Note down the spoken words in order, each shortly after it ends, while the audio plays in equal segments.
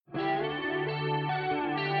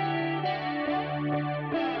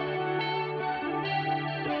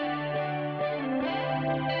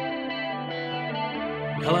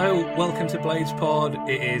Hello, welcome to Blades Pod.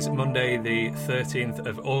 It is Monday the 13th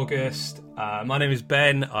of August. My name is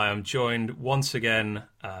Ben. I am joined once again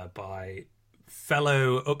by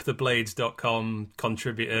fellow uptheblades.com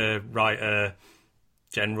contributor, writer,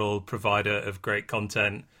 general provider of great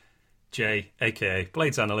content, Jay, aka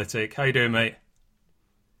Blades Analytic. How you doing, mate?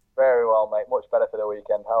 Very well, mate. Much better for the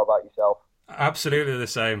weekend. How about yourself? Absolutely the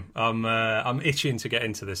same. I'm itching to get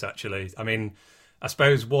into this, actually. I mean, I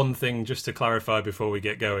suppose one thing just to clarify before we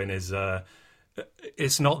get going is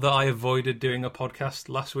it's not that I avoided doing a podcast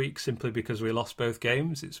last week simply because we lost both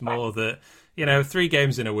games. It's more that, 3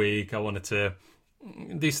 games in a week, I wanted to...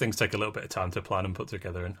 These things take a little bit of time to plan and put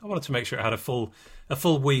together, and I wanted to make sure it had a full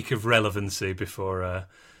week of relevancy before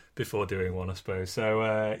doing one, I suppose.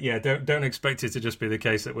 So, don't expect it to just be the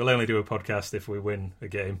case that we'll only do a podcast if we win a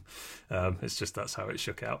game. It's just that's how it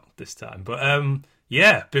shook out this time. But,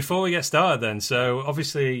 before we get started then, so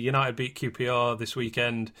obviously United beat QPR this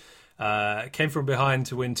weekend, came from behind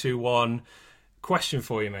to win 2-1. Question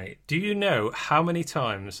for you, mate. Do you know how many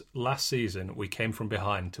times last season we came from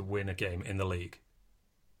behind to win a game in the league?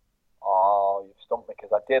 Oh, you've stumped me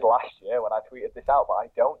because I did last year when I tweeted this out, but I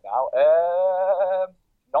don't now.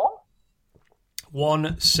 None?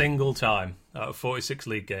 One single time out of 46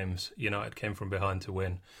 league games, United came from behind to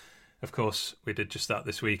win. Of course, we did just that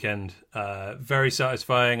this weekend. Very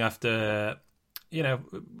satisfying after,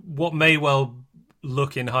 what may well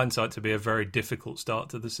look in hindsight to be a very difficult start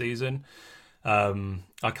to the season.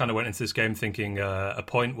 I kind of went into this game thinking a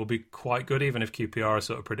point will be quite good, even if QPR are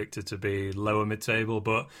sort of predicted to be lower mid-table.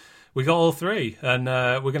 But we got all three, and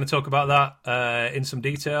we're going to talk about that in some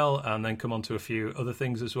detail, and then come on to a few other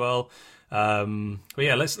things as well. But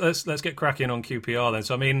yeah, let's get cracking on QPR then.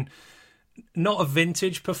 So I mean, not a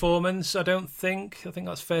vintage performance, I don't think. I think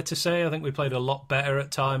that's fair to say. I think we played a lot better at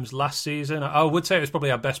times last season. I would say it was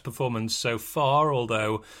probably our best performance so far,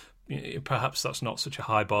 although perhaps that's not such a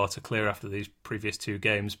high bar to clear after these previous 2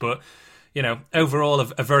 games. But, overall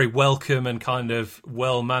a very welcome and kind of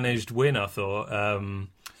well-managed win, I thought. I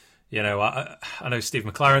know Steve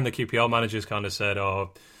McLaren, the QPR manager, kind of said,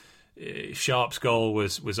 Sharp's goal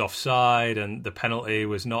was offside and the penalty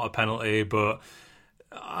was not a penalty, but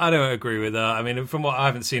I don't agree with that. I mean, from what I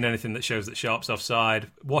haven't seen anything that shows that Sharp's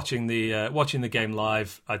offside. Watching the game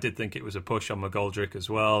live, I did think it was a push on McGoldrick as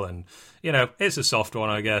well, and it's a soft one,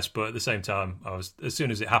 I guess. But at the same time, as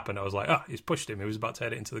soon as it happened, I was like, he's pushed him. He was about to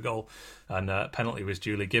head it into the goal, and penalty was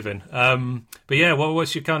duly given. But yeah,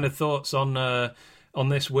 what's your kind of thoughts on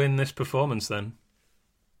this win, this performance then?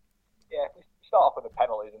 Yeah, if we start off with the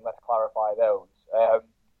penalties and let's clarify those.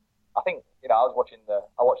 I think I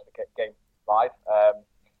watched the game live.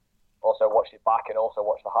 Also watched it back and also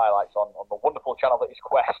watched the highlights on the wonderful channel that is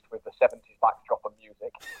Quest with the 70s backdrop and music.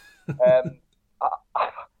 I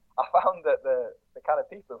found that the kind of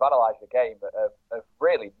people who've analysed the game have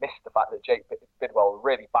really missed the fact that Jake Bidwell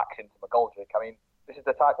really backs into McGoldrick. I mean, this is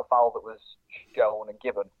the type of foul that was shown and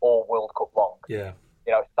given all World Cup long. Yeah.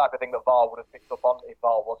 It's the type of thing that VAR would have picked up on if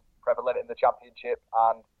VAR was prevalent in the Championship,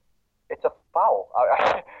 and it's a foul.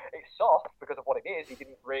 It's soft because of what it is. He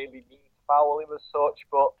didn't really mean to foul him as such,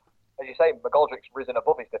 but as you say, McGoldrick's risen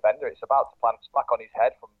above his defender. It's about to plant smack on his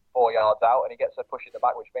head from 4 yards out, and he gets a push in the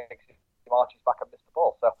back, which makes him marches back and miss the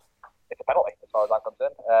ball. So it's a penalty, as far as I'm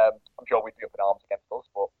concerned. I'm sure we'd be up in arms against us,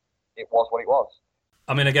 but it was what it was.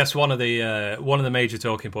 I mean, I guess one of the major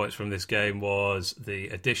talking points from this game was the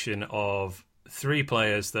addition of 3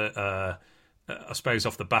 players that, I suppose,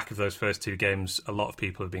 off the back of those first 2 games, a lot of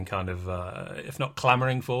people have been kind of, if not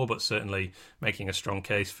clamouring for, but certainly making a strong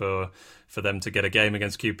case for them to get a game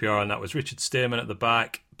against QPR, and that was Richard Stearman at the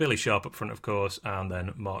back, Billy Sharp up front, of course, and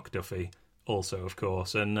then Mark Duffy also, of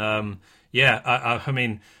course. And I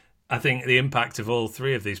mean, I think the impact of all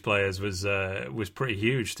 3 of these players was pretty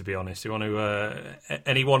huge, to be honest. You want to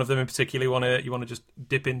any one of them in particular you want to just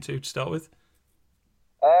dip into to start with?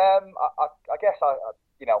 I guess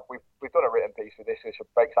we've done a written piece with this, which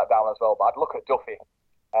breaks that down as well. But I'd look at Duffy.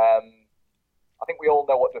 I think we all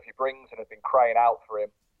know what Duffy brings and have been crying out for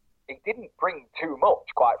him. He didn't bring too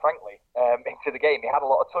much, quite frankly, into the game. He had a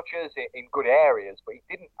lot of touches in good areas, but he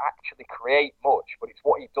didn't actually create much. But it's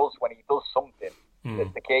what he does when he does something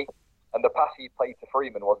that's the key. And the pass he played to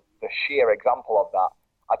Freeman was the sheer example of that.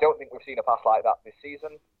 I don't think we've seen a pass like that this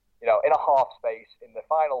season. In a half space, in the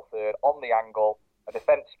final third, on the angle, a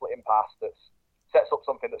defence splitting pass that sets up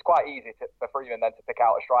something that's quite easy for Freeman then to pick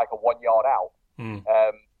out a striker 1 yard out.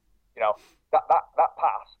 That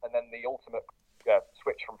pass and then the ultimate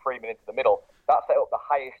switch from Freeman into the middle, that set up the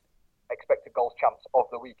highest expected goals chance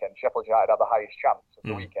of the weekend. Sheffield United had the highest chance of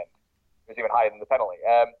the weekend. It was even higher than the penalty.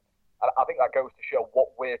 And I think that goes to show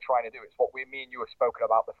what we're trying to do. It's what me and you have spoken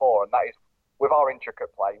about before, and that is with our intricate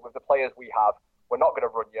play, with the players we have, we're not going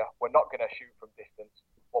to run you. We're not going to shoot from distance.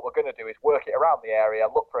 What we're going to do is work it around the area,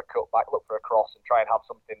 look for a cutback, look for a cross, and try and have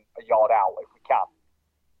something a yard out if we can.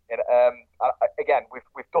 And again,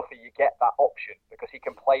 with Duffy, you get that option because he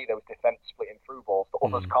can play those defence splitting through balls that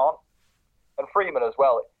others can't. And Freeman as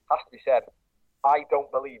well, it has to be said, I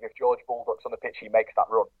don't believe if George Bulldog's on the pitch, he makes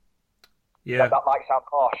that run. Yeah, that might sound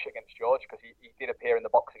harsh against George because he did appear in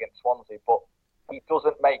the box against Swansea, but he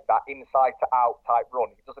doesn't make that inside to out type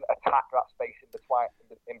run. He doesn't attack that space in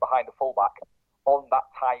behind the fullback on that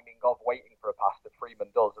timing of waiting for a pass that Freeman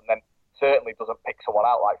does, and then certainly doesn't pick someone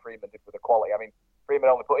out like Freeman did with the quality. I mean, Freeman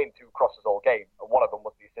only put in 2 crosses all game, and one of them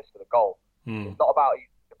was the assist for the goal. It's not about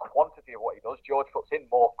the quantity of what he does. George puts in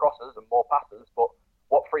more crosses and more passes, but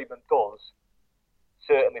what Freeman does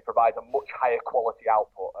certainly provides a much higher quality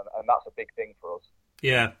output, and that's a big thing for us.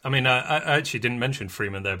 Yeah, I mean, I actually didn't mention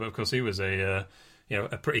Freeman there, but of course he was a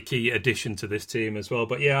pretty key addition to this team as well.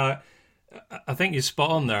 But yeah, I think you're spot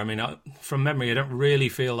on there. I mean, from memory, I don't really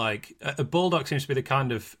feel like Bulldog seems to be the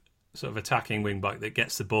kind of sort of attacking wing back that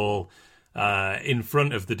gets the ball in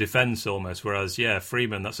front of the defence almost. Whereas, yeah,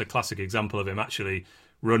 Freeman, that's a classic example of him actually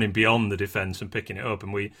running beyond the defence and picking it up.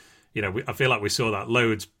 And I feel like we saw that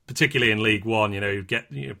loads, particularly in League One.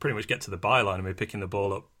 Pretty much get to the byline and we're picking the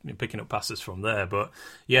ball up, picking up passes from there. But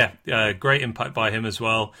yeah, great impact by him as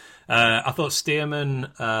well. I thought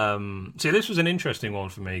Stearman. This was an interesting one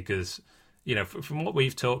for me because from what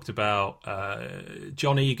we've talked about,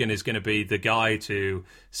 John Egan is going to be the guy to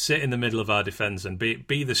sit in the middle of our defence and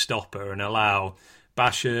be the stopper and allow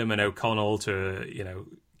Basham and O'Connell to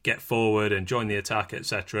get forward and join the attack,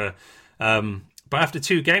 etc. But after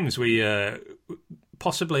 2 games, we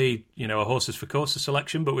possibly, a horses for courses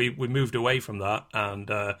selection, but we moved away from that and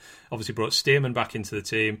obviously brought Stearman back into the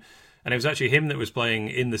team. And it was actually him that was playing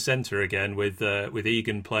in the centre again with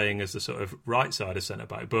Egan playing as the sort of right side of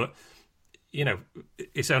centre-back. But,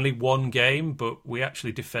 it's only 1 game, but we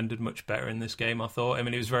actually defended much better in this game, I thought. I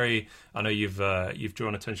mean, it was very... I know you've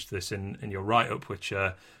drawn attention to this in your write-up, which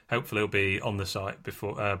hopefully will be on the site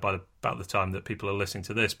before about the time that people are listening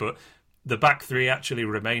to this. But the back 3 actually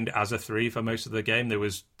remained as a 3 for most of the game. There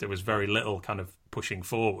was very little kind of pushing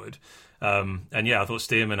forward. And yeah, I thought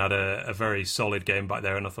Stearman had a very solid game back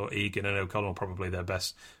there, and I thought Egan and O'Connell probably their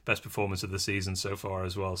best performance of the season so far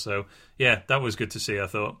as well. So yeah, that was good to see, I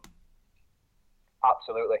thought.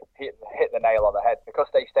 Absolutely. Hit the nail on the head. Because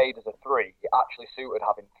they stayed as a 3, it actually suited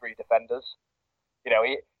having 3 defenders.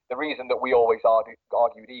 The reason that we always argued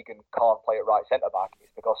Egan can't play at right centre-back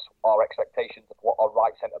is because our expectations of what a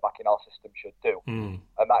right centre-back in our system should do.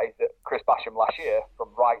 And that is that Chris Basham last year,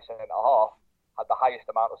 from right centre-half, had the highest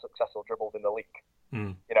amount of successful dribbles in the league.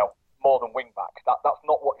 More than wing-backs. That's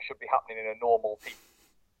not what should be happening in a normal team.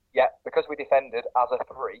 Yet, because we defended as a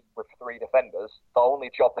 3 with 3 defenders, the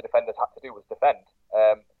only job the defenders had to do was defend.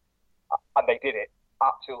 And they did it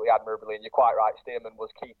absolutely admirably. And you're quite right, Stearman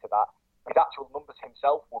was key to that. His actual numbers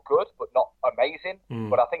himself were good, but not amazing.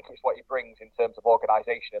 But I think it's what he brings in terms of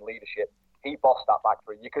organisation and leadership. He bossed that back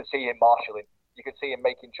 3. You could see him marshalling. You could see him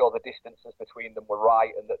making sure the distances between them were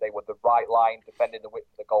right and that they were the right line, defending the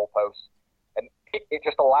width of the goalposts. And it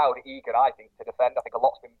just allowed Egan, I think, to defend. I think a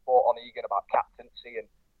lot's been brought on Egan about captaincy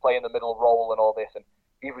and playing the middle role and all this, and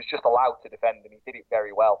he was just allowed to defend, and he did it very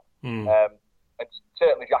well. And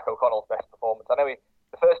certainly Jack O'Connell's best performance. I know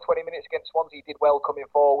the first 20 minutes against Swansea he did well coming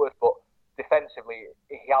forward, but defensively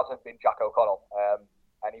he hasn't been Jack O'Connell,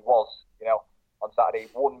 and he was, on Saturday.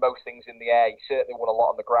 He won most things in the air. He certainly won a lot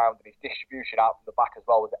on the ground, and his distribution out from the back as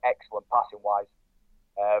well was excellent passing wise.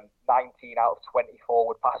 19 out of 20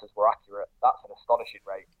 forward passes were accurate. That's an astonishing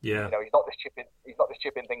rate. Yeah. He's not just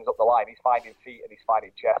chipping things up the line. He's finding feet and he's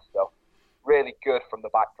finding chest. So really good from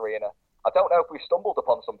the back 3. And I don't know if we've stumbled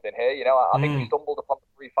upon something here. I think we stumbled upon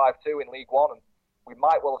 3-5-2 in League One, and we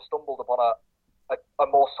might well have stumbled upon a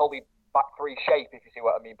more solid back 3 shape, if you see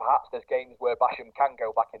what I mean. Perhaps there's games where Basham can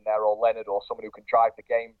go back in there, or Leonard, or someone who can drive the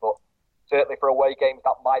game, but certainly for away games,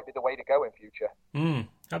 that might be the way to go in future.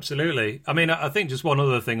 Absolutely. I mean, I think just one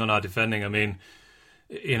other thing on our defending. I mean,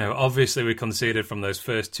 obviously we conceded from those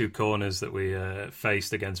first 2 corners that we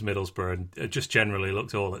faced against Middlesbrough, and it just generally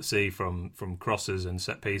looked all at sea from crosses and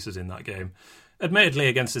set pieces in that game. Admittedly,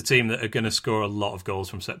 against a team that are going to score a lot of goals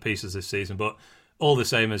from set pieces this season, but all the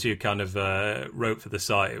same, as you kind of wrote for the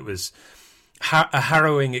site, it was a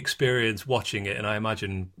harrowing experience watching it, and I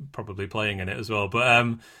imagine probably playing in it as well. But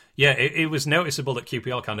yeah, it was noticeable that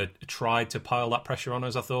QPR kind of tried to pile that pressure on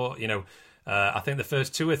us. I thought, I think the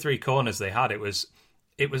first 2 or 3 corners they had, it was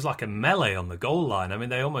like a melee on the goal line. I mean,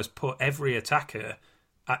 they almost put every attacker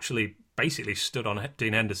actually basically stood on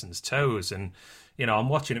Dean Henderson's toes. And, I'm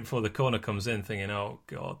watching it before the corner comes in thinking, oh,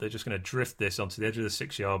 God, they're just going to drift this onto the edge of the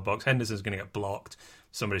 6-yard box. Henderson's going to get blocked.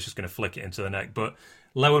 Somebody's just going to flick it into the net. But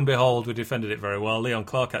lo and behold, we defended it very well. Leon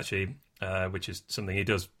Clark actually, which is something he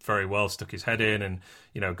does very well, stuck his head in and,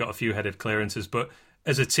 got a few headed clearances. But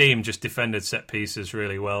as a team, just defended set pieces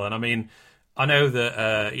really well. And I mean, I know that,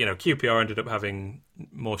 QPR ended up having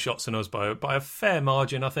more shots than us by a fair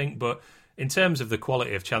margin, I think. But in terms of the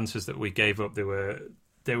quality of chances that we gave up,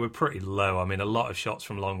 they were pretty low. I mean, a lot of shots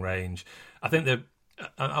from long range. I think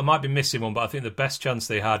I might be missing one, but I think the best chance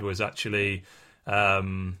they had was actually,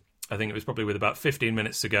 I think it was probably with about 15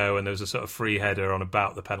 minutes to go, and there was a sort of free header on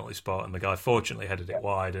about the penalty spot, and the guy fortunately headed it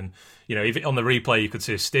wide. And, even on the replay, you could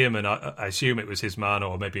see Stearman, I assume it was his man,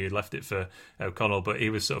 or maybe he left it for O'Connell, but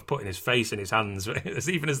he was sort of putting his face in his hands,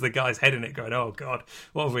 even as the guy's heading it, going, oh, God,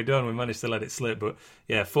 what have we done? We managed to let it slip. But,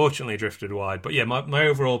 yeah, fortunately drifted wide. But, yeah, my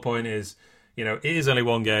overall point is, it is only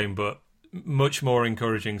one game, but much more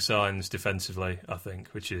encouraging signs defensively, I think,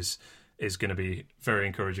 which is going to be very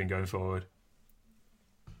encouraging going forward.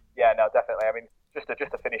 Yeah, no, definitely. I mean, just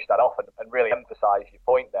to finish that off and really emphasise your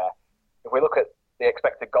point there, if we look at the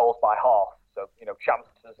expected goals by half, so,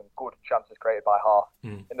 chances and good chances created by half,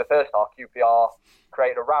 in the first half, QPR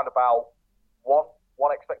created around about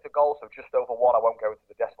one expected goal, so just over one. I won't go into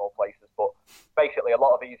the decimal places, but basically a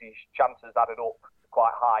lot of easy chances added up to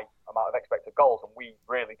quite high amount of expected goals, and we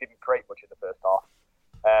really didn't create much in the first half,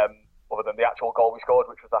 other than the actual goal we scored,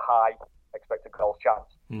 which was a high expected goals chance.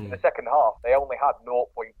 In the second half, they only had 0.1.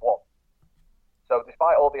 So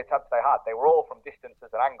despite all the attempts they had, they were all from distances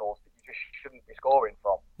and angles that you just shouldn't be scoring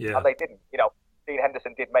from. Yeah. And they didn't. Dean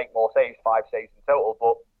Henderson did make more saves, 5 saves in total,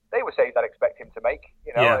 but they were saves I'd expect him to make.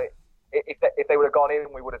 If they would have gone in,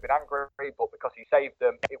 we would have been angry, but because he saved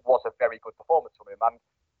them, it was a very good performance from him. And,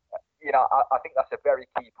 I think that's a very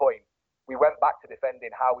key point. We went back to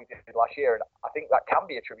defending how we did last year, and I think that can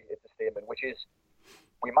be attributed to Stearman, which is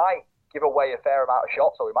we might give away a fair amount of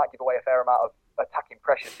shots, or we might give away a fair amount of attacking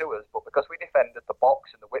pressure to us, but because we defended the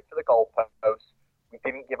box and the width of the goalposts, we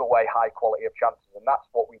didn't give away high quality of chances, and that's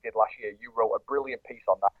what we did last year. You wrote a brilliant piece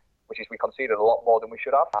on that, which is we conceded a lot more than we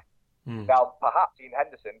should have. Now, perhaps Dean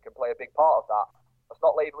Henderson can play a big part of that. That's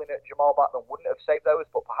not labelling it Jamal Blackman wouldn't have saved those,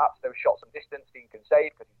 but perhaps those shots from distance Dean can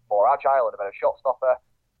save because he's more agile and a better shot stopper.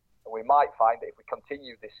 And we might find that if we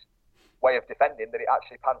continue this way of defending, that it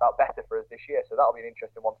actually pans out better for us this year. So that'll be an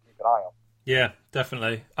interesting one to keep an eye on. Yeah,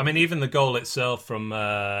 definitely. I mean, even the goal itself from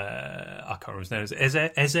I can't remember his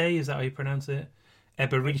name. Eze? Is that how you pronounce it?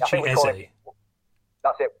 Eberici Eze.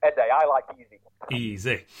 That's it, Eze. I like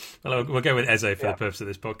easy. Well, we'll go with Eze for the purpose of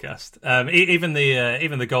this podcast. Even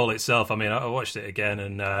the goal itself. I mean, I watched it again,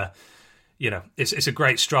 and it's a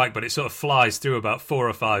great strike, but it sort of flies through about 4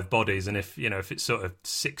 or 5 bodies, and if it's sort of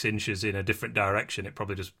 6 inches in a different direction, it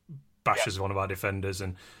probably just bashes one of our defenders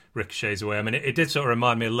and ricochets away. I mean, it did sort of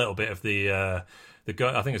remind me a little bit of the goal.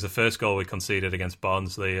 I think it was the first goal we conceded against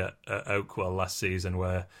Barnsley at Oakwell last season,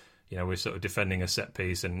 where we're sort of defending a set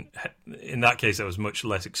piece, and in that case it was much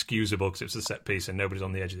less excusable because it was a set piece and nobody's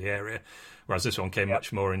on the edge of the area, whereas this one came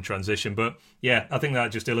much more in transition. But yeah, I think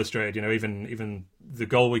that just illustrated, even the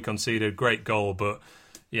goal we conceded, great goal, but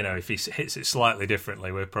if he hits it slightly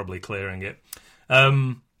differently, we're probably clearing it.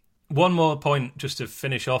 One more point just to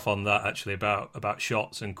finish off on that, actually, about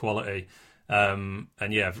shots and quality. And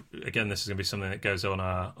yeah, again, this is going to be something that goes on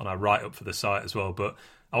our write-up for the site as well. But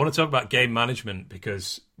I want to talk about game management,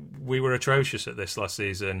 because we were atrocious at this last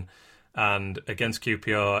season, and against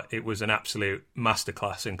QPR, it was an absolute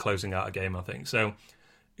masterclass in closing out a game, I think. So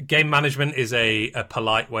game management is a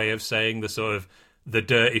polite way of saying the sort of the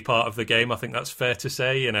dirty part of the game. I think that's fair to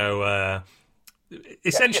say,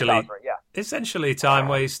 essentially time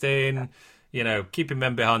wasting, keeping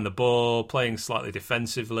men behind the ball, playing slightly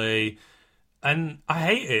defensively. And I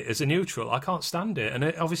hate it as a neutral. I can't stand it. And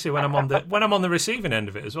obviously, when I'm on the receiving end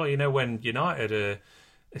of it as well, when United are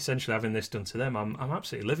essentially having this done to them, I'm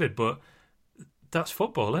absolutely livid. But that's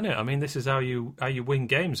football, isn't it? I mean, this is how you win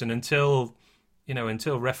games. And until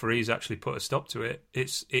referees actually put a stop to it,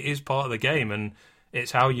 it is part of the game, and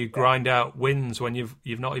it's how you grind out wins when you've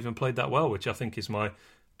not even played that well, which I think is my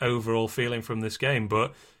overall feeling from this game.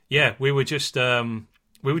 But yeah, we were just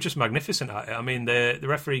magnificent at it. I mean, the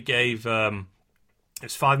referee gave it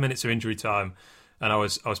was 5 minutes of injury time, and I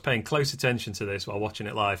was paying close attention to this while watching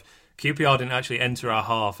it live. QPR didn't actually enter our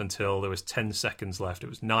half until there was 10 seconds left. It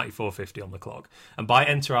was 94.50 on the clock, and by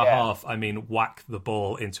enter our half, I mean whack the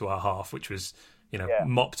ball into our half, which was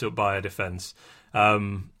mopped up by a defence.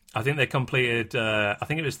 I think they completed, I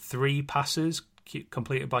think it was 3 passes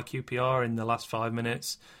completed by QPR in the last 5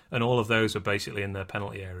 minutes, and all of those were basically in the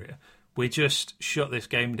penalty area. We just shut this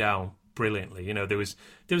game down brilliantly. You know, there was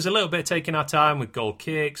a little bit of taking our time with goal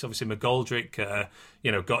kicks. Obviously, McGoldrick,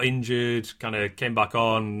 got injured, kind of came back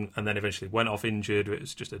on, and then eventually went off injured. It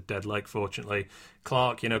was just a dead leg, fortunately.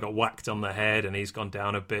 Clark, got whacked on the head, and he's gone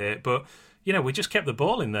down a bit. But we just kept the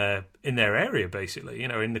ball in their area, basically.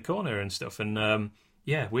 In the corner and stuff. And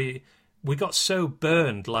we got so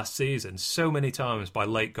burned last season so many times by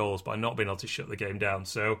late goals, by not being able to shut the game down.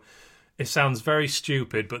 So it sounds very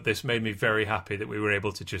stupid, but this made me very happy that we were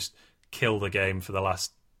able to just kill the game for the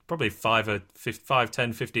last probably 5,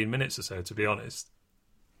 10, 15 minutes or so, to be honest.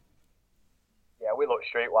 Yeah, we looked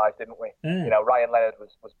streetwise, didn't we? Ryan Leonard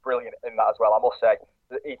was brilliant in that as well, I must say.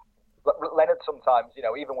 Leonard sometimes,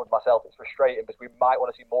 even with myself, it's frustrating because we might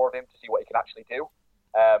want to see more of him to see what he can actually do.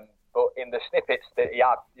 But in the snippets that he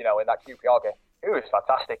had, in that QPR game, he was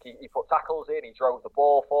fantastic. He put tackles in, he drove the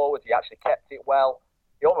ball forward, he actually kept it well.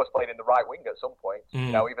 He almost played in the right wing at some point,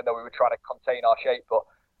 even though we were trying to contain our shape. But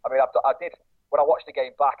I mean, I did, when I watched the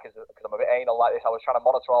game back, because I'm a bit anal like this, I was trying to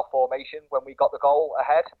monitor our formation when we got the goal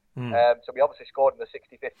ahead. So we obviously scored in the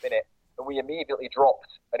 65th minute, and we immediately dropped.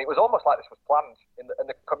 And it was almost like this was planned. And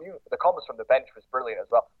the comms from the bench was brilliant as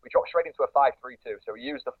well. We dropped straight into a 5-3-2, so we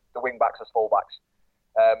used the wing-backs as full-backs.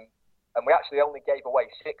 And we actually only gave away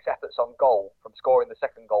 6 efforts on goal from scoring the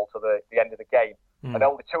second goal to the end of the game. And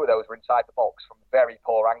only 2 of those were inside the box from very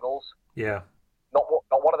poor angles. Yeah. Not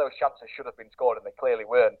one of those chances should have been scored, and they clearly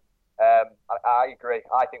weren't. I agree.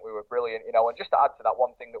 I think we were brilliant, And just to add to that,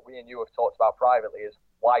 one thing that we and you have talked about privately is,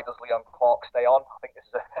 why does Leon Clark stay on? I think this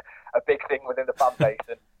is a big thing within the fan base.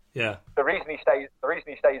 And the reason he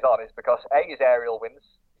stays on is because his aerial wins.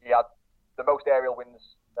 He had the most aerial wins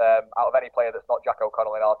out of any player that's not Jack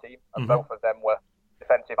O'Connell in our team, and both of them were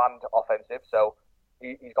defensive and offensive. So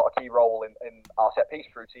he's got a key role in our set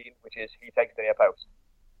piece routine, which is he takes the near post.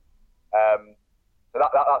 So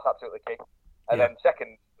that's absolutely key. And then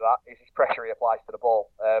second to that is his pressure he applies to the ball.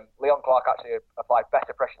 Leon Clark actually applied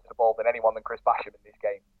better pressure to the ball than anyone than Chris Basham in this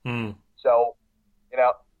game. So,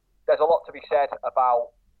 there's a lot to be said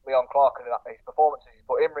about Leon Clark and his performances he's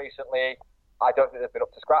put in recently. I don't think they've been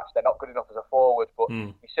up to scratch. They're not good enough as a forward, but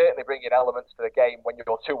he's certainly bringing elements to the game when you're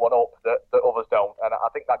 2-1 up that others don't. And I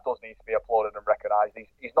think that does need to be applauded and recognised.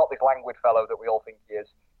 He's not this languid fellow that we all think he is.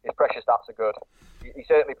 His pressure stats are good. He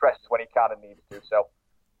certainly presses when he can and needs to. So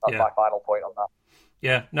that's my final point on that.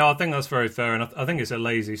 Yeah, no, I think that's very fair, and I think it's a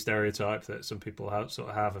lazy stereotype that some people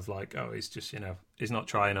have of like, oh, he's just he's not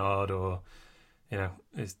trying hard, or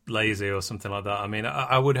he's lazy or something like that. I mean,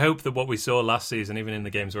 I would hope that what we saw last season, even in the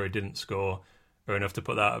games where he didn't score, are enough to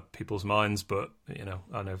put that at people's minds. But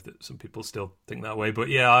I know that some people still think that way. But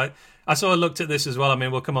yeah, I sort of looked at this as well. I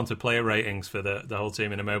mean, we'll come on to player ratings for the whole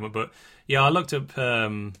team in a moment. But yeah, I looked at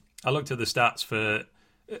the stats for.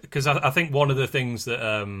 Because I think one of the things that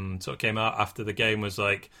sort of came out after the game was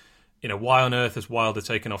like, why on earth has Wilder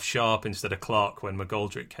taken off Sharp instead of Clark when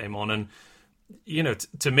McGoldrick came on? And,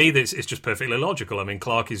 to me, this is just perfectly logical. I mean,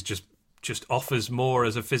 Clark is just offers more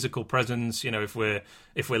as a physical presence. If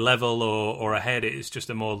we're level or ahead, it's just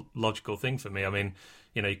a more logical thing for me. I mean,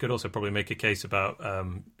 you could also probably make a case about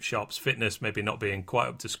Sharp's fitness maybe not being quite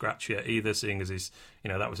up to scratch yet either, seeing as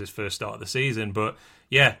that was his first start of the season. But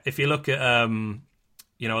yeah, if you look at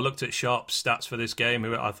I looked at Sharp's stats for this game.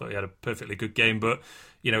 I thought he had a perfectly good game, but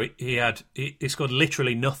he scored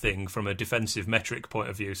literally nothing from a defensive metric point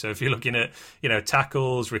of view. So if you're looking at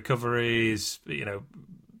tackles, recoveries,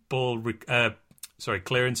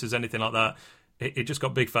 clearances, anything like that, it just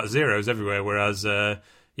got big fat zeros everywhere. Whereas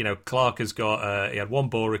Clark has got he had 1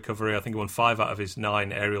 ball recovery. I think he won 5 out of his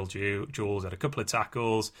 9 aerial duels. Had a couple of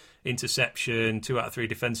tackles, interception, 2 out of 3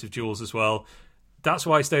 defensive duels as well. That's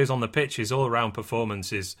why he stays on the pitch. His all-around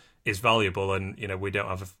performance is valuable, and we don't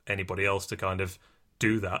have anybody else to kind of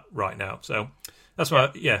do that right now. So that's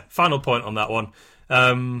why, final point on that one.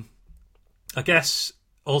 I guess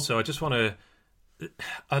also I just want to,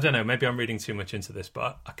 I don't know, maybe I'm reading too much into this,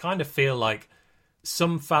 but I kind of feel like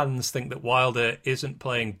some fans think that Wilder isn't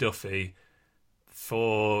playing Duffy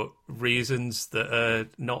for reasons that are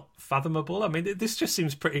not fathomable. I mean, this just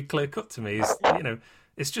seems pretty clear-cut to me.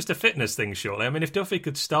 It's just a fitness thing, surely. I mean, if Duffy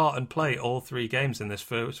could start and play all 3 games in this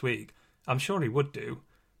first week, I'm sure he would do.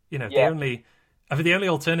 The only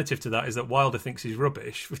alternative to that is that Wilder thinks he's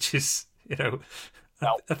rubbish, which is, no.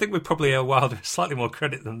 I think we probably owe Wilder slightly more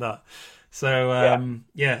credit than that. So,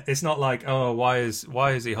 it's not like, oh, why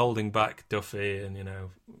is he holding back Duffy, and,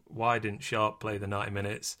 why didn't Sharp play the 90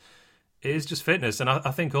 minutes? It is just fitness. And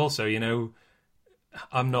I think also,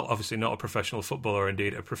 I'm obviously not a professional footballer or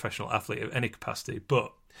indeed a professional athlete of any capacity,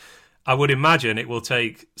 but I would imagine it will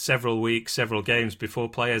take several weeks, several games before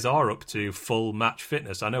players are up to full match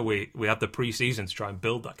fitness. I know we have the pre-season to try and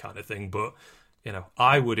build that kind of thing, but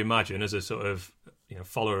I would imagine as a sort of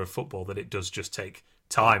follower of football that it does just take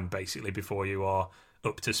time basically before you are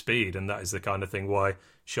up to speed, and that is the kind of thing why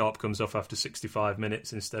Sharp comes off after 65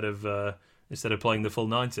 minutes instead of playing the full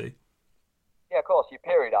 90. Yeah, of course, you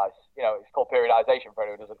periodise. It's called periodisation for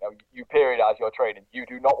anyone who doesn't know. You periodise your training. You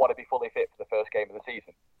do not want to be fully fit for the first game of the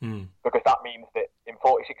season because that means that in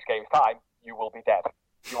 46 games' time, you will be dead.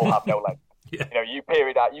 You will have no legs. Yeah. You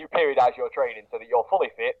periodise your training so that you're fully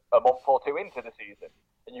fit a month or two into the season,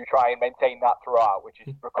 and you try and maintain that throughout, which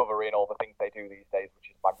is recovery and all the things they do these days, which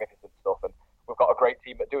is magnificent stuff. And we've got a great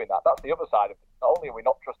team at doing that. That's the other side of it. Not only are we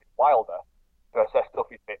not trusting Wilder to assess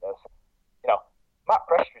Duffy's fitness, Matt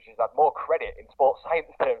Prestridge has had more credit in sports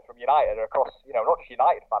science terms from United across, not just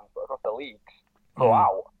United fans, but across the leagues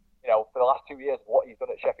throughout. For the last 2 years, what he's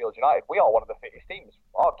done at Sheffield United, we are one of the fittest teams.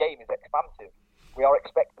 Our game is expansive. We are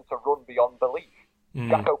expected to run beyond belief.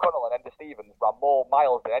 Jack O'Connell and Enda Stevens ran more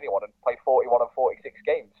miles than anyone and played 41 and 46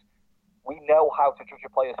 games. We know how to judge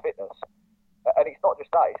a player's fitness. And it's not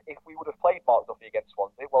just that. If we would have played Mark Duffy against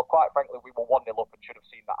Swansea, well, quite frankly, we were 1-0 up and should have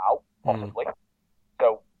seen that out, possibly.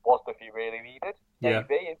 So, was Duffy really needed?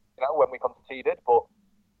 Maybe, when we conceded. But,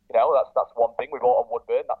 that's one thing. We bought on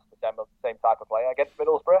Woodburn. That's the same type of player. Against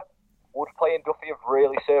Middlesbrough, would playing Duffy have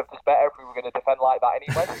really served us better if we were going to defend like that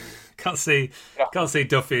anyway? Can't see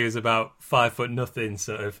Duffy is about 5'0",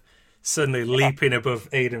 sort of suddenly leaping above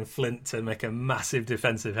Aidan Flint to make a massive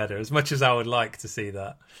defensive header. As much as I would like to see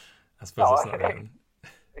that, I suppose it's not going.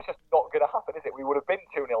 It's just not going to happen, is it? We would have been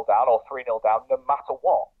 2-0 down or 3-0 down no matter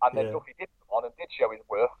what. And then Duffy did come on and did show his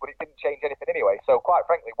worth, but it didn't change anything anyway. So quite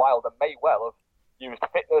frankly, Wilder may well have used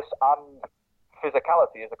fitness and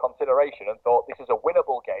physicality as a consideration and thought, this is a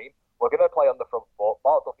winnable game. We're going to play on the front foot.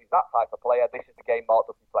 Mark Duffy's that type of player. This is the game Mark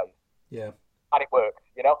Duffy plays. Yeah. And it worked,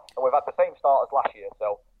 And we've had the same start as last year.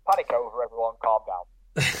 So panic over, everyone. Calm down.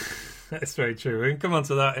 That's very true. We can come on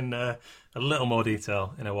to that in a little more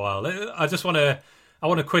detail in a while. I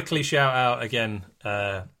want to quickly shout out again,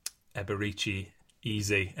 Eberici,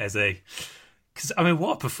 Eze. Because,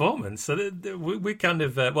 what a performance. So we kind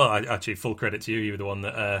of, actually, full credit to you. You were the one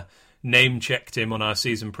that name-checked him on our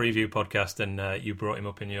season preview podcast, and you brought him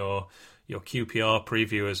up in your QPR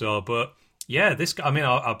preview as well. But, yeah, this guy,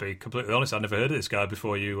 I'll be completely honest, I'd never heard of this guy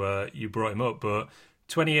before you brought him up. But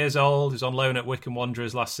 20 years old, he's on loan at Wycombe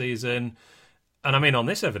Wanderers last season. And, on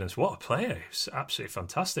this evidence, what a player. He's absolutely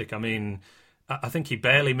fantastic. I think he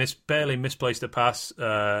barely misplaced a pass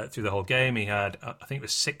through the whole game. He had, I think it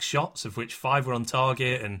was 6 shots, of which 5 were on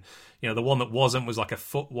target, and the one that wasn't was like a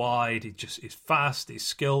foot wide. He's fast, he's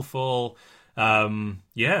skillful.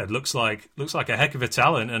 Looks like a heck of a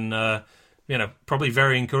talent, and probably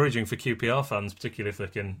very encouraging for QPR fans, particularly if they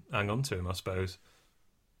can hang on to him, I suppose.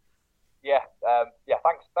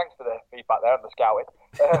 Thanks for the feedback there on the scouting.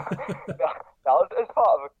 Now, as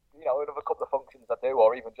part of another couple of functions I do,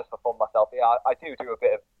 or even just for fun myself, I do a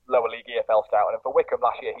bit of lower league EFL scouting, and for Wycombe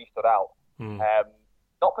last year he stood out.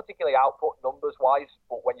 Not particularly output numbers wise,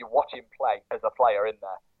 but when you watch him play as a player in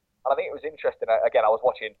there, and I think it was interesting. Again, I was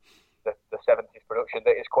watching the 70s production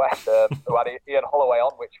that is Quest, who had Ian Holloway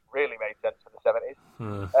on, which really made sense for the 70s.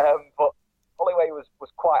 But Holloway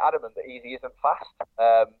was quite adamant that Easy isn't fast.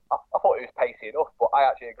 I thought he was pacey enough, but I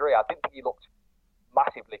actually agree. I didn't think he looked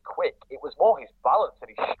massively quick. It was more his balance and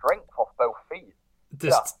his strength off both feet.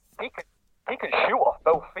 He can shoot off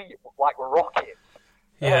both feet like rockets.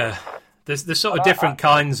 Yeah, there's sort of different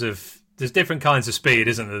kinds of speed,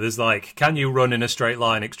 isn't there? There's like, can you run in a straight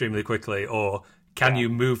line extremely quickly, or can you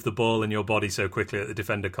move the ball in your body so quickly that the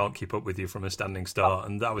defender can't keep up with you from a standing start?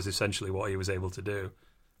 And that was essentially what he was able to do.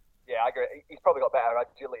 Yeah, I agree. He's probably got better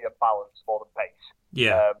agility and balance more than pace.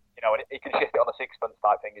 Yeah. And he can shift it on a sixpence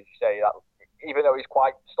type thing, as you say. That, even though he's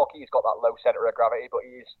quite stocky, he's got that low centre of gravity, but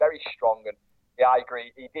he is very strong. And yeah, I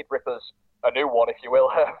agree. He did rip us a new one, if you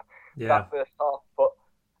will, that first half. But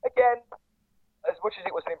again, as much as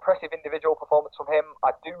it was an impressive individual performance from him,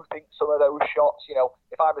 I do think some of those shots,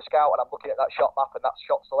 if I'm a scout and I'm looking at that shot map and that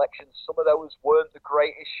shot selection, some of those weren't the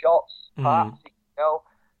greatest shots. Perhaps,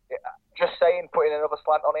 just saying, putting another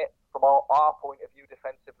slant on it, from our point of view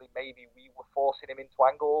defensively, maybe we were forcing him into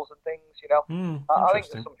angles and things, I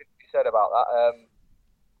think there's something to be said about that.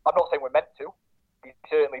 I'm not saying we're meant to. He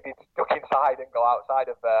certainly did duck inside and go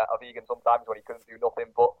outside of Egan sometimes when he couldn't do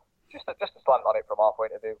nothing, but just a slant on it from our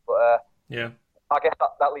point of view. But I guess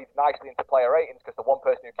that leads nicely into player ratings, because the one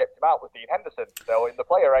person who kept him out was Dean Henderson. So in the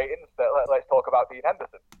player ratings, let's talk about Dean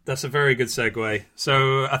Henderson. That's a very good segue.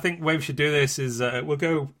 So I think the way we should do this is we'll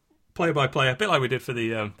go player by player, a bit like we did for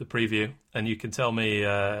the preview, and you can tell me,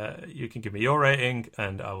 you can give me your rating,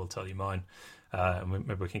 and I will tell you mine. And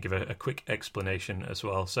maybe we can give a quick explanation as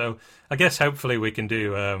well. So I guess hopefully we can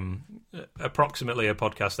do approximately a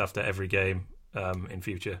podcast after every game in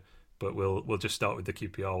future, but we'll just start with the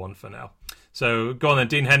QPR one for now. So go on then,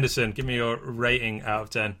 Dean Henderson, give me your rating out of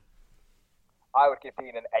 10. I would give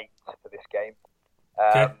Dean an 8 for this game.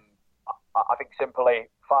 Okay. I think simply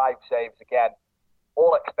 5 saves again.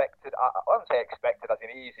 All expected. I wouldn't say expected as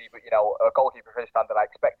in easy, but a goalkeeper for his standard, I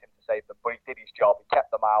expect him to save them, but he did his job. He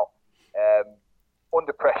kept them out.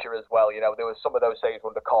 Under pressure as well, there was some of those saves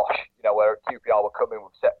under Kosh, where QPR were coming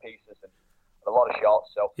with set pieces and a lot of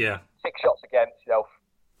shots. So 6 shots against,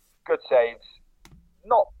 good saves.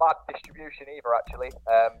 Not bad distribution either, actually,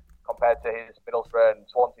 compared to his Middlesbrough and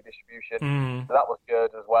Swansea distribution. So that was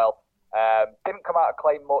good as well. Didn't come out and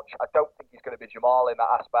claim much. I don't think he's going to be Jamal in that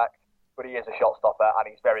aspect, but he is a shot stopper and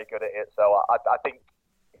he's very good at it. So I think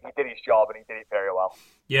he did his job and he did it very well.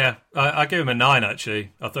 Yeah, I gave him a 9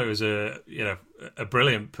 actually. I thought it was a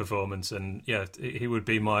brilliant performance, and he would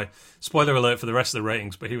be my spoiler alert for the rest of the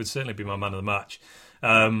ratings, but he would certainly be my man of the match.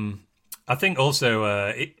 I think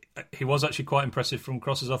also he was actually quite impressive from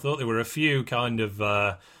crosses. I thought there were a few kind of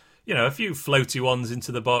a few floaty ones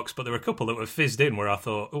into the box, but there were a couple that were fizzed in where I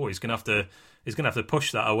thought, oh, he's gonna have to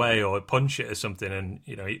push that away or punch it or something, and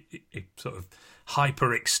he sort of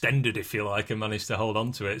hyperextended, if you like, and managed to hold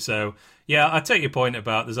on to it. So yeah, I take your point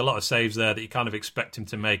about there's a lot of saves there that you kind of expect him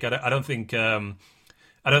to make. I don't think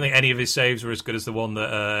any of his saves were as good as the one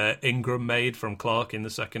that Ingram made from Clark in the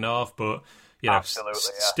second half, but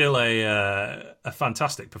still a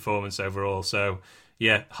fantastic performance overall. So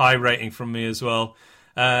yeah, high rating from me as well.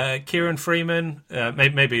 Kieran Freeman,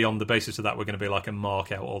 maybe on the basis of that we're going to be like a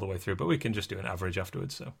mark out all the way through, but we can just do an average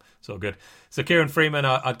afterwards, so it's all good. So Kieran Freeman,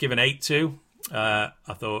 I'd give an 8 to. I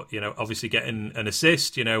thought, obviously getting an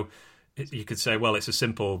assist, you could say, well, it's a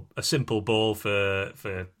simple ball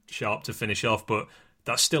for Sharp to finish off, but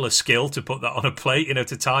that's still a skill to put that on a plate,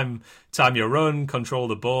 to time your run, control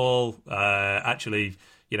the ball, actually,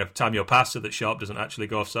 time your pass so that Sharp doesn't actually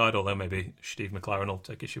go offside, although maybe Steve McLaren will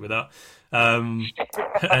take issue with that.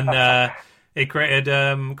 And he created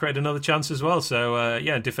another chance as well. So,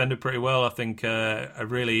 defended pretty well. I think a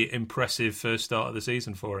really impressive first start of the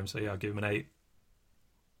season for him. So, I'll give him an 8.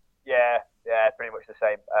 Yeah, pretty much the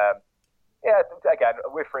same. Again,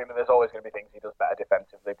 with Freeman, there's always going to be things he does better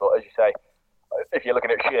defensively. But as you say, if you're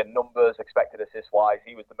looking at sheer numbers, expected assist-wise,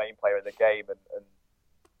 he was the main player in the game. And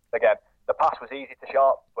again, the pass was easy to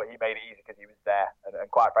Sharp, but he made it easy because he was there. And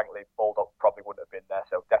quite frankly, Baldock probably wouldn't have been there.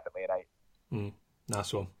 So definitely an 8.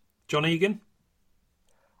 Nice one. John Egan?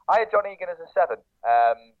 I had John Egan as a 7.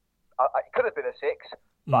 It could have been a 6,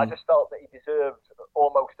 but I just felt that he deserved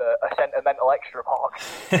almost a sentimental extra mark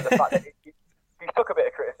for the fact that he took a bit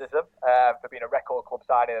of criticism for being a record club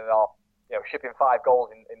signing and all. Shipping 5 goals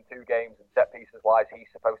in 2 games and set pieces wise, he's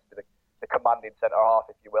supposed to be the commanding centre half,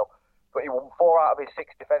 if you will. But he won 4 out of his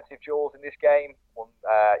 6 defensive duels in this game. Won,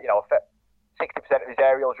 60% of his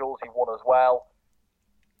aerial duels he won as well.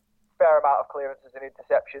 Fair amount of clearances and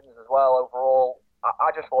interceptions as well overall.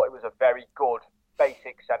 I just thought it was a very good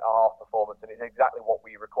basic centre half performance, and it's exactly what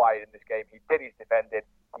we required in this game. He did his defending,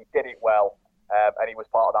 he did it well, and he was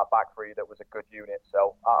part of that back three that was a good unit.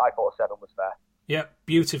 So I thought a 7 was fair. Yeah,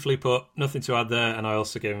 beautifully put. Nothing to add there. And I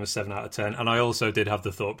also gave him a 7 out of 10. And I also did have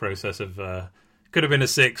the thought process of could have been a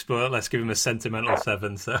 6, but let's give him a sentimental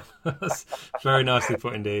 7. So that's very nicely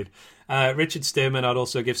put indeed. Richard Stearman, I'd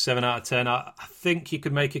also give 7 out of 10. I think you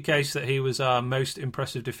could make a case that he was our most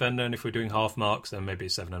impressive defender. And if we're doing half marks, then maybe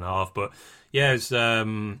 7.5. But yeah, he's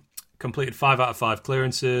completed 5 out of 5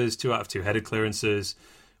 clearances, 2 out of 2 headed clearances,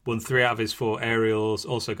 won 3 out of his 4 aerials,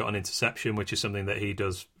 also got an interception, which is something that he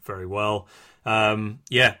does very well. I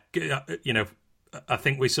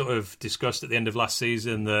think we sort of discussed at the end of last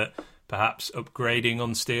season that perhaps upgrading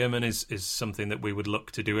on Stearman is something that we would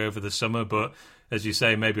look to do over the summer. But as you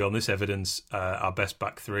say, maybe on this evidence, our best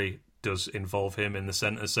back three does involve him in the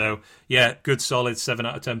centre. So, yeah, good, solid 7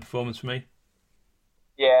 out of 10 performance for me.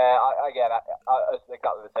 Yeah, I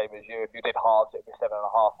exactly the same as you. If you did halves, it'd be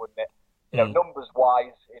 7.5, wouldn't it?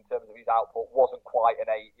 Numbers-wise, in terms of his output, wasn't quite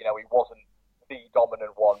an 8. He wasn't the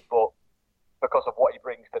dominant one, but because of what he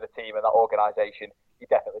brings to the team and that organisation, he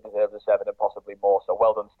definitely deserves a 7 and possibly more. So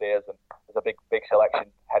well done, Steers, and there's a big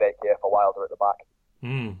selection headache here for Wilder at the back.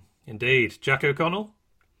 Indeed. Jack O'Connell?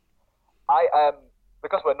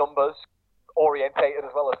 Because we're numbers orientated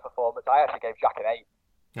as well as performance, I actually gave Jack an 8.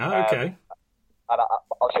 Oh, okay. And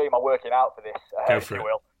I'll show you my working out for this, if you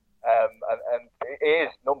will. And it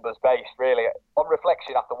is numbers based, really. On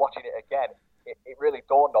reflection, after watching it again, it really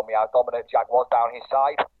dawned on me how dominant Jack was down his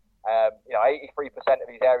side. 83% of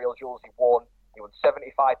his aerial duels he won. He won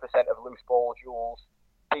 75% of loose ball duels,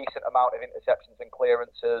 decent amount of interceptions and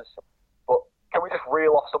clearances. But can we just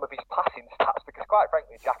reel off some of his passing stats? Because quite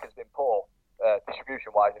frankly, Jack has been poor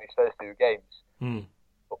distribution-wise in his first 2 games.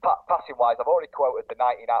 But passing-wise, I've already quoted the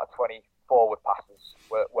 19 out of 20 forward passes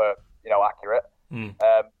were accurate.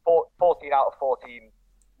 14 out of 14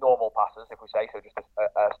 normal passes, if we say so, just a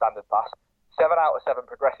standard pass. 7 out of 7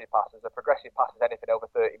 progressive passes. A progressive pass is anything over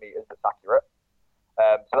 30 metres that's accurate.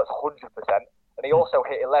 So that's 100%. And he also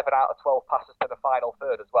hit 11 out of 12 passes to the final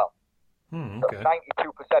third as well. Okay. So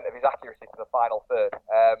 92% of his accuracy to the final third.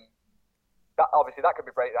 That can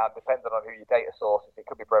be broken down, depending on who your data source is. It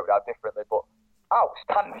could be broken down differently, but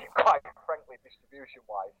outstanding, quite frankly,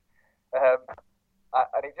 distribution-wise.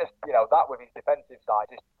 And it just, that with his defensive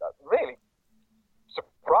side just really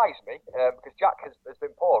surprised me, because Jack has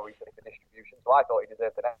been poor recently for distribution, so I thought he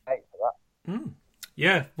deserved an 8 for that.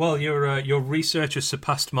 Yeah, well, your research has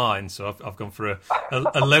surpassed mine, so I've gone for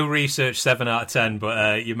a low research 7 out of 10,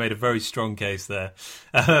 but you made a very strong case there.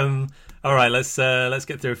 All right, let's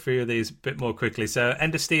get through a few of these a bit more quickly. So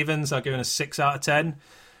Ender Stevens, I've given a 6 out of 10.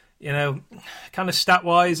 Kind of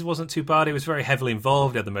stat-wise, it wasn't too bad. He was very heavily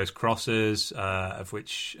involved. He had the most crosses, of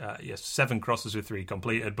which, 7 crosses with 3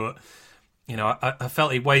 completed. But, I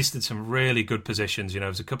felt he wasted some really good positions. There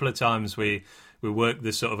was a couple of times we worked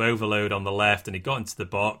this sort of overload on the left and he got into the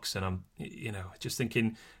box and I'm, just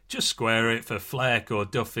thinking, just square it for Fleck or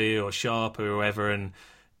Duffy or Sharp or whoever. And,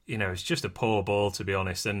 it's just a poor ball, to be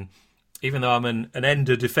honest. And even though I'm an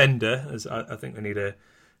Ender defender, as I think we need a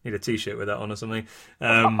T-shirt with that on or something.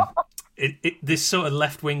 This sort of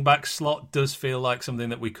left wing back slot does feel like something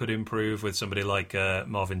that we could improve with somebody like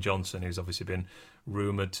Marvin Johnson, who's obviously been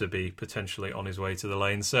rumoured to be potentially on his way to the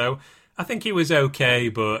lane. So I think he was okay,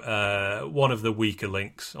 but one of the weaker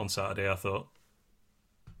links on Saturday, I thought.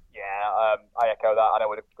 Yeah, I echo that. I know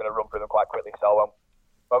we're going to run through them quite quickly, so I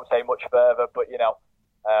won't say much further, but,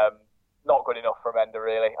 not good enough from Ender,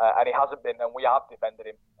 really. And he hasn't been, and we have defended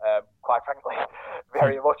him, quite frankly,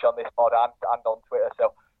 very much on this pod and on Twitter.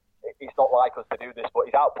 So it's not like us to do this, but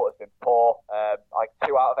his output has been poor.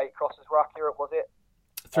 2 out of 8 crosses were accurate, was it?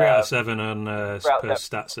 3 out of 7 on per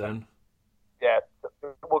StatZone. Yeah,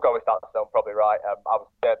 we'll go with StatZone, probably right.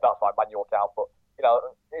 That's my manual count, but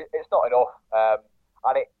it's not enough.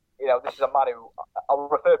 And this is a man who, I'll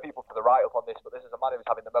refer people to the write-up on this, but this is a man who's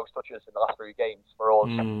having the most touches in the last 3 games for us.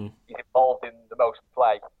 He's involved in the most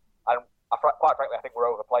play. And quite frankly, I think we're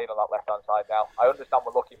overplaying on that left-hand side now. I understand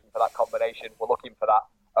we're looking for that combination. We're looking for that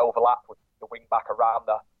overlap with the wing-back around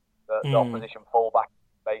the opposition full-back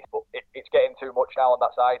space, but it's getting too much now on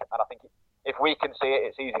that side. And I think if we can see it,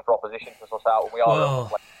 it's easy for opposition to suss out. And we are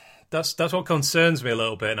overplaying. That's what concerns me a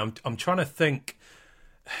little bit. And I'm trying to think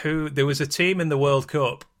there was a team in the World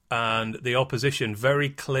Cup and the opposition very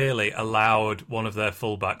clearly allowed one of their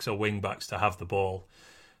fullbacks or wing-backs to have the ball.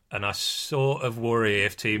 And I sort of worry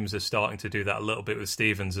if teams are starting to do that a little bit with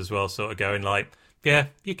Stevens as well, sort of going like, yeah,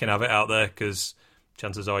 you can have it out there because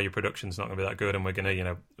chances are your production's not going to be that good and we're going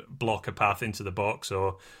to, block a path into the box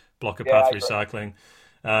or block a path through cycling.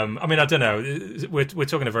 I don't know. We're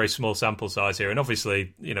talking a very small sample size here. And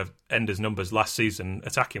obviously, Ender's numbers last season,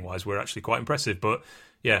 attacking-wise, were actually quite impressive. But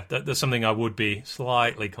yeah, that's something I would be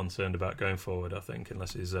slightly concerned about going forward, I think,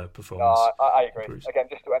 unless his performance. No, I agree. improves. Again,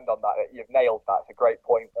 just to end on that, you've nailed that. It's a great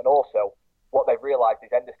point. And also, what they've realised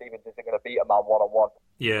is Ender Stevens isn't going to beat a man one-on-one.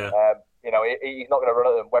 Yeah. He's not going to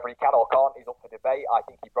run at them. Whether he can or can't is up for debate. I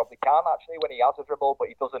think he probably can, actually, when he has a dribble, but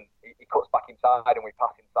he doesn't. He cuts back inside and we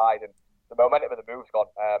pass inside, and the momentum of the move's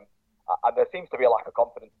gone. And there seems to be a lack of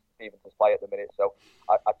confidence in Stevens' play at the minute. So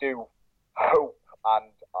I do hope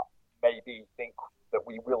and maybe think that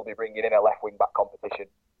we will be bringing in a left wing back competition.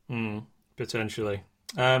 Potentially.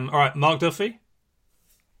 All right, Mark Duffy.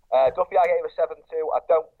 Duffy, I gave a 7-2. I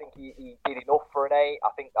don't think he did enough for an 8.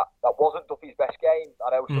 I think that wasn't Duffy's best game.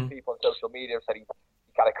 I know some people on social media have said he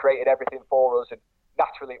kind of created everything for us, and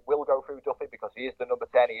naturally it will go through Duffy because he is the number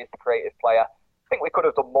 10. He is the creative player. I think we could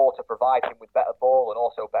have done more to provide him with better ball and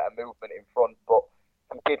also better movement in front, but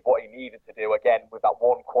he did what he needed to do, again, with that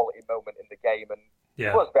one quality moment in the game. And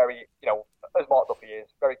he was very, as Mark Duffy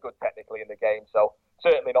is, very good technically in the game. So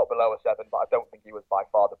certainly not below a 7, but I don't think he was by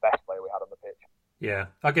far the best player we had on the pitch. Yeah,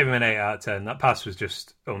 I'll give him an 8 out of 10. That pass was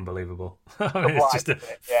just unbelievable. It's just a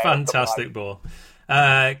fantastic ball.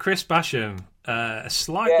 Chris Basham,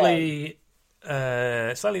 slightly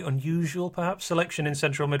unusual, perhaps, selection in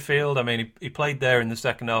central midfield. I mean, he played there in the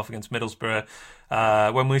second half against Middlesbrough.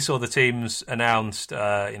 When we saw the teams announced, we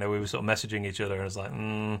were sort of messaging each other, and I was like,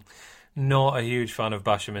 not a huge fan of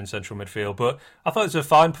Basham in central midfield, but I thought it was a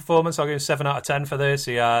fine performance. I'll give him 7 out of 10 for this.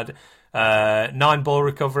 He had 9 ball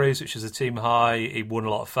recoveries, which is a team high. He won a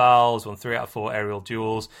lot of fouls, won 3 out of 4 aerial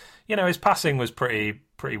duels. His passing was pretty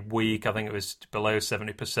weak. I think it was below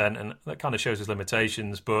 70%, and that kind of shows his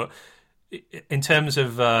limitations. But in terms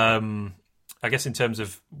of, in terms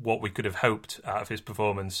of what we could have hoped out of his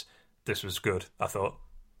performance, this was good, I thought.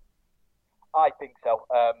 I think so.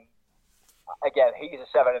 Again, he's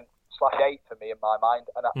a 7/8 for me in my mind.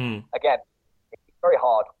 And again, it's very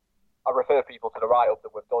hard. I refer people to the write-up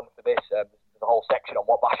that we've done for this. There's a whole section on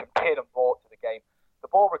what Basham did and brought to the game. The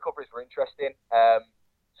ball recoveries were interesting,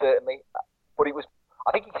 certainly. But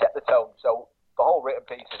I think he set the tone. So the whole written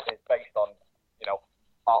piece is based on,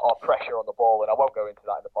 our pressure on the ball. And I won't go into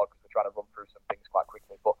that in the pod because we're trying to run through some things quite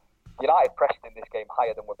quickly. But United pressed in this game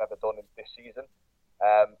higher than we've ever done in this season.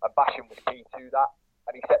 And Basham was key to that.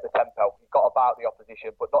 And he set the tempo. He got about the opposition,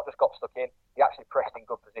 but not just got stuck in. He actually pressed in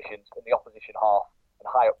good positions in the opposition half and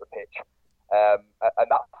high up the pitch. And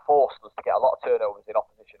that forced us to get a lot of turnovers in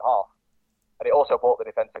opposition half. And it also brought the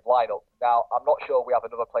defensive lineup. Now, I'm not sure we have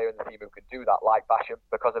another player in the team who can do that like Basham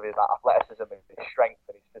because of his athleticism and his strength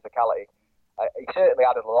and his physicality. He certainly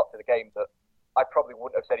added a lot to the game that I probably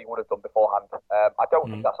wouldn't have said he would have done beforehand. I don't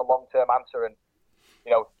think that's a long-term answer. And,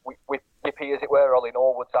 with Yippee, as it were, Ollie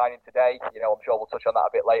Norwood signing today, I'm sure we'll touch on that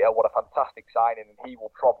a bit later. What a fantastic signing, and he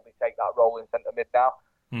will probably take that role in centre mid now.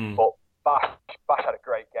 But Bash had a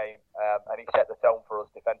great game, and he set the tone for us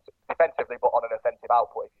defensively, but on an offensive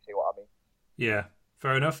output, if you see what I mean. Yeah,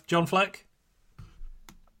 fair enough. John Fleck?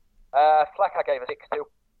 Fleck I gave a 6 to.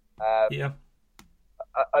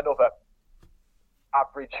 Another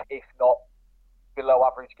average, if not below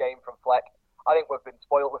average game from Fleck. I think we've been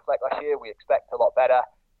spoiled with Fleck last year. We expect a lot better.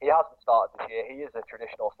 He hasn't started this year. He is a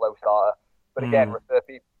traditional slow starter. But again, refer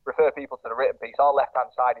people to the written piece. Our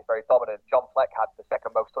left-hand side is very dominant. John Fleck had the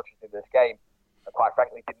second most touches in this game, and quite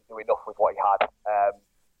frankly, didn't do enough with what he had.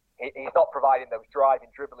 He's not providing those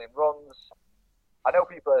driving, dribbling runs. I know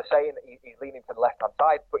people are saying that he's leaning to the left-hand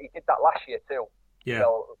side, but he did that last year too. Yeah.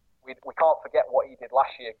 We can't forget what he did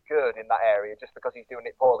last year good in that area just because he's doing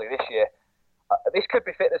it poorly this year. This could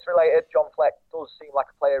be fitness related. John Fleck does seem like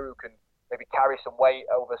a player who can maybe carry some weight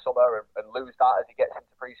over summer and lose that as he gets into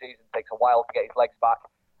pre-season. It takes a while to get his legs back.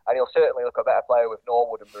 And he'll certainly look a better player with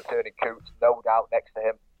Norwood and returning Coots, no doubt, next to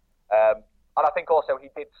him. And I think also he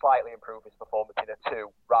did slightly improve his performance in a 2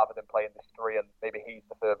 rather than playing this 3, and maybe he's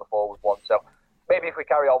the further forward one. So maybe if we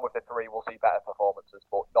carry on with the 3, we'll see better performances,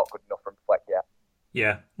 but not good enough from Fleck yet.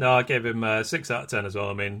 Yeah, no, I gave him 6 out of 10 as well.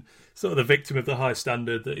 I mean, sort of the victim of the high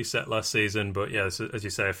standard that he set last season, but yeah, as you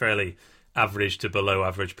say, a fairly average to below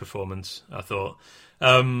average performance, I thought.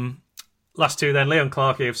 Last 2 then, Leon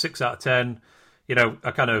Clarke gave 6 out of 10.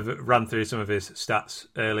 I kind of ran through some of his stats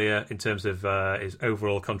earlier in terms of his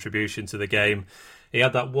overall contribution to the game. He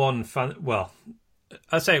had that one,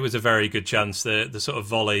 I'd say it was a very good chance. The sort of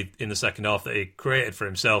volley in the second half that he created for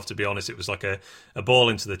himself, to be honest, it was like a ball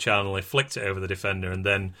into the channel. He flicked it over the defender and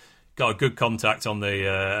then got a good contact on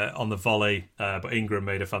the volley. But Ingram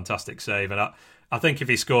made a fantastic save. And I think if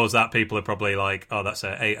he scores that, people are probably like, oh, that's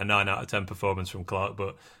an 8 or 9 out of 10 performance from Clarke.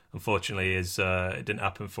 But unfortunately, it didn't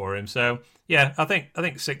happen for him. So yeah, I think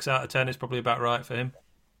 6 out of 10 is probably about right for him.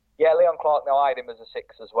 Yeah, Leon Clarke, now I had him as a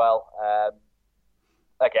 6 as well.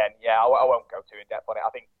 Again, yeah, I won't go too in-depth on it.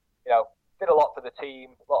 I think, did a lot for the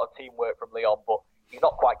team, a lot of teamwork from Leon, but he's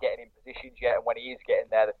not quite getting in positions yet, and when he is getting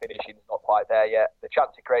there, the finishing's not quite there yet. The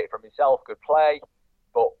chance he created from himself, good play,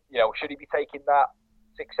 but, should he be taking that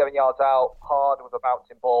 6-7 yards out, hard with a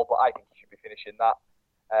bouncing ball? But I think he should be finishing that.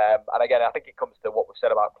 And again, I think it comes to what we've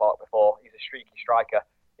said about Clarke before. He's a streaky striker.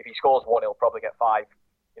 If he scores 1, he'll probably get 5,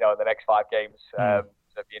 in the next 5 games. So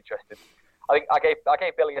it'd be interesting. I think I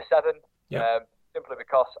gave Billy a 7. Yep. Simply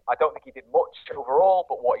because I don't think he did much overall,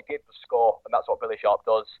 but what he did was score, and that's what Billy Sharp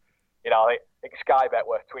does. I think Sky Bet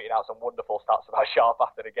were tweeting out some wonderful stats about Sharp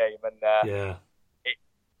after the game, and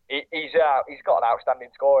he's got an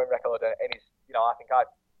outstanding scoring record, and he's, I think I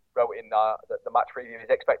wrote in the match preview,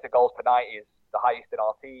 his expected goals per 90 is the highest in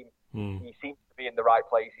our team. He seems to be in the right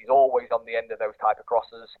place. He's always on the end of those type of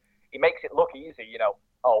crosses. He makes it look easy,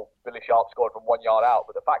 Billy Sharp scored from 1 yard out,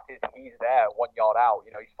 but the fact is he's there 1 yard out.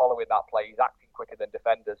 He's following that play. He's acting quicker than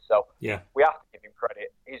defenders, so we have to give him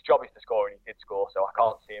credit. His job is to score, and he did score, so I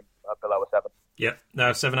can't see him below a 7. Yeah,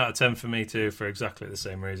 no, 7 out of 10 for me too, for exactly the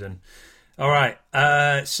same reason. All right,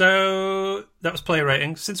 so that was player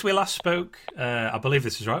ratings. Since we last spoke, I believe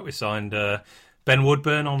this is right, we signed Ben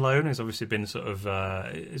Woodburn on loan, who's obviously been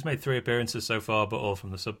he's made 3 appearances so far, but all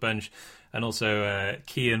from the sub bench, and also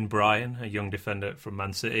Kean Bryan, a young defender from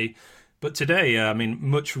Man City. But today, I mean,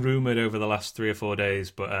 much rumoured over the last 3 or 4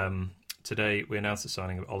 days, but today we announced the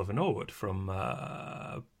signing of Oliver Norwood from,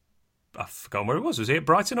 I've forgotten where it was. Was he at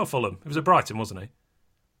Brighton or Fulham? It was at Brighton, wasn't he?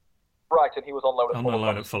 Brighton, he was on loan at Fulham. On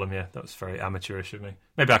loan at Fulham, yeah. That was very amateurish of me.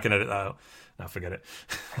 Maybe I can edit that out. No, forget it.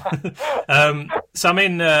 So, I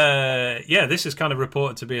mean, this is kind of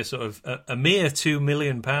reported to be a sort of a mere £2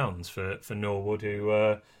 million for Norwood,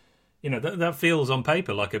 who, that feels on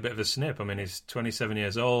paper like a bit of a snip. I mean, he's 27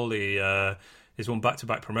 years old. He's won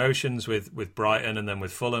back-to-back promotions with Brighton and then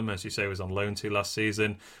with Fulham, as you say, was on loan to last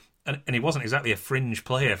season. And he wasn't exactly a fringe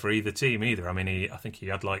player for either team either. I mean, I think he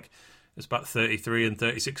had it's about 33 and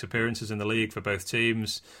 36 appearances in the league for both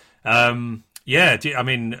teams. I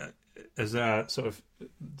mean, as a sort of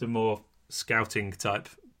the more scouting type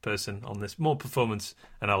person on this, more performance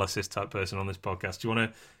analysis type person on this podcast, do you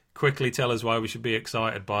want to quickly tell us why we should be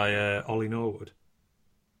excited by Ollie Norwood?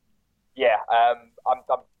 Yeah, I'm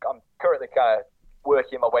currently kind of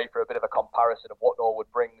working my way through a bit of a comparison of what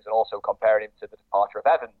Norwood brings and also comparing him to the departure of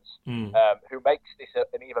Evans, who makes this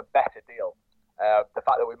an even better deal. The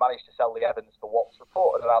fact that we managed to sell Lee Evans for what's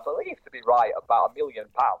reported, and I believe to be right, about £1 million.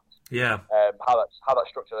 Yeah. How that's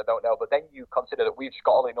structured, I don't know. But then you consider that we've just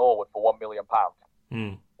got Ollie Norwood for £1 million.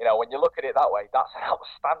 Mm. When you look at it that way, that's an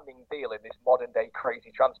outstanding deal in this modern day crazy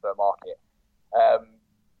transfer market.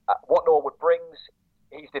 What Norwood brings,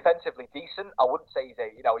 he's defensively decent. I wouldn't say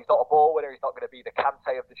he's not a ball winner. He's not going to be the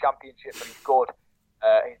Kante of the Championship, but he's good.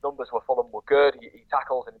 His numbers with Fulham were good. He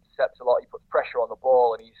tackles and intercepts a lot. He puts pressure on the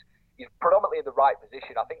ball, and he's predominantly in the right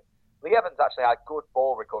position. I think Lee Evans actually had good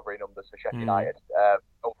ball recovery numbers for Sheffield United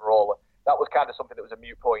overall. That was kind of something that was a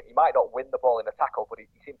moot point. He might not win the ball in a tackle, but he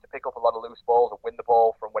seemed to pick up a lot of loose balls and win the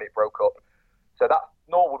ball from when it broke up. So that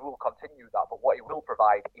Norwood will continue that, but what he will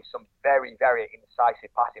provide is some very, very incisive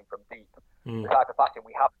passing from deep. The type of passing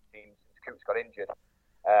we haven't seen since Coots got injured.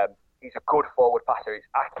 He's a good forward passer. It's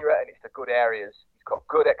accurate and it's the good areas. He's got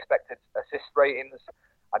good expected assist ratings,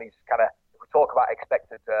 and he's kind of, if we talk about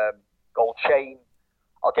expected goal chain,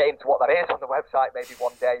 I'll get into what that is on the website maybe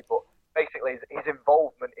one day, but basically his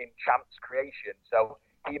involvement in chance creation. So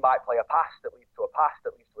he might play a pass that leads to a pass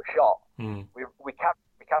that leads to a shot.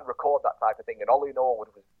 We can record that type of thing, and Ollie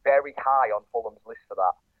Norwood was very high on Fulham's list for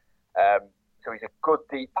that. So he's a good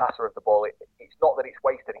deep passer of the ball. It's not that it's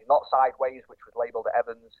wasted. He's not sideways, which was labelled at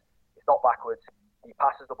Evans. It's not backwards. He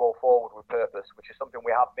passes the ball forward with purpose, which is something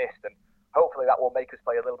we have missed, and hopefully that will make us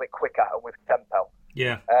play a little bit quicker and with tempo.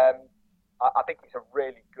 Yeah. I think it's a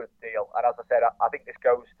really good deal. And as I said, I think this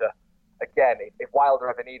goes to, again, if Wilder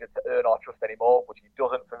ever needed to earn our trust anymore, which he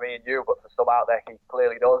doesn't for me and you, but for some out there, he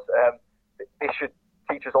clearly does, this should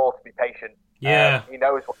teach us all to be patient. Yeah. He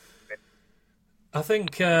knows what he's doing. I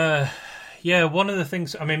think, one of the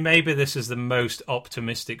things, I mean, maybe this is the most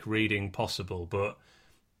optimistic reading possible, but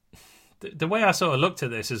the way I sort of looked at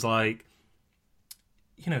this is like,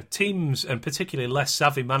 teams and particularly less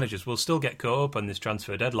savvy managers will still get caught up on this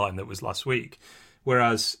transfer deadline that was last week.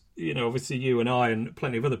 Whereas, obviously you and I and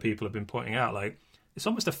plenty of other people have been pointing out, like, it's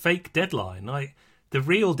almost a fake deadline. Like, the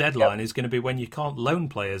real deadline is going to be when you can't loan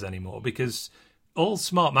players anymore, because all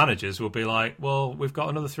smart managers will be like, well, we've got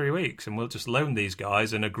another 3 weeks and we'll just loan these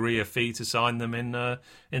guys and agree a fee to sign them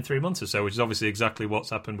in 3 months or so, which is obviously exactly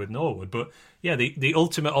what's happened with Norwood. But yeah, the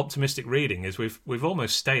ultimate optimistic reading is we've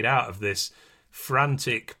almost stayed out of this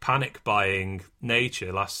frantic panic buying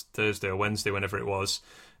nature last Thursday or Wednesday, whenever it was,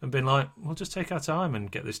 and been like, we'll just take our time and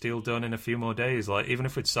get this deal done in a few more days. Like, even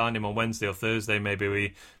if we'd signed him on Wednesday or Thursday, maybe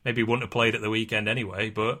we wouldn't have played at the weekend anyway.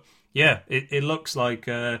 But yeah, it looks like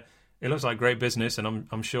great business, and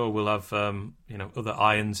I'm sure we'll have other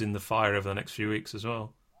irons in the fire over the next few weeks as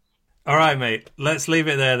well. All right, mate. Let's leave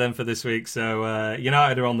it there then for this week. So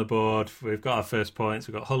United are on the board. We've got our first points.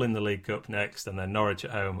 We've got Hull in the League Cup next, and then Norwich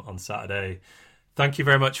at home on Saturday. Thank you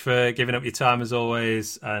very much for giving up your time as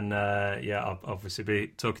always. And I'll obviously be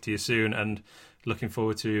talking to you soon, and looking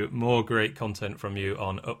forward to more great content from you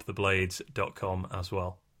on uptheblades.com as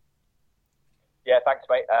well. Yeah, thanks,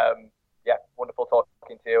 mate. Wonderful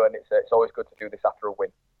talking to you, and it's always good to do this after a win.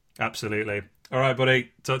 Absolutely. All right,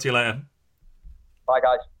 buddy. Talk to you later. Bye,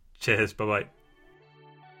 guys. Cheers. Bye-bye.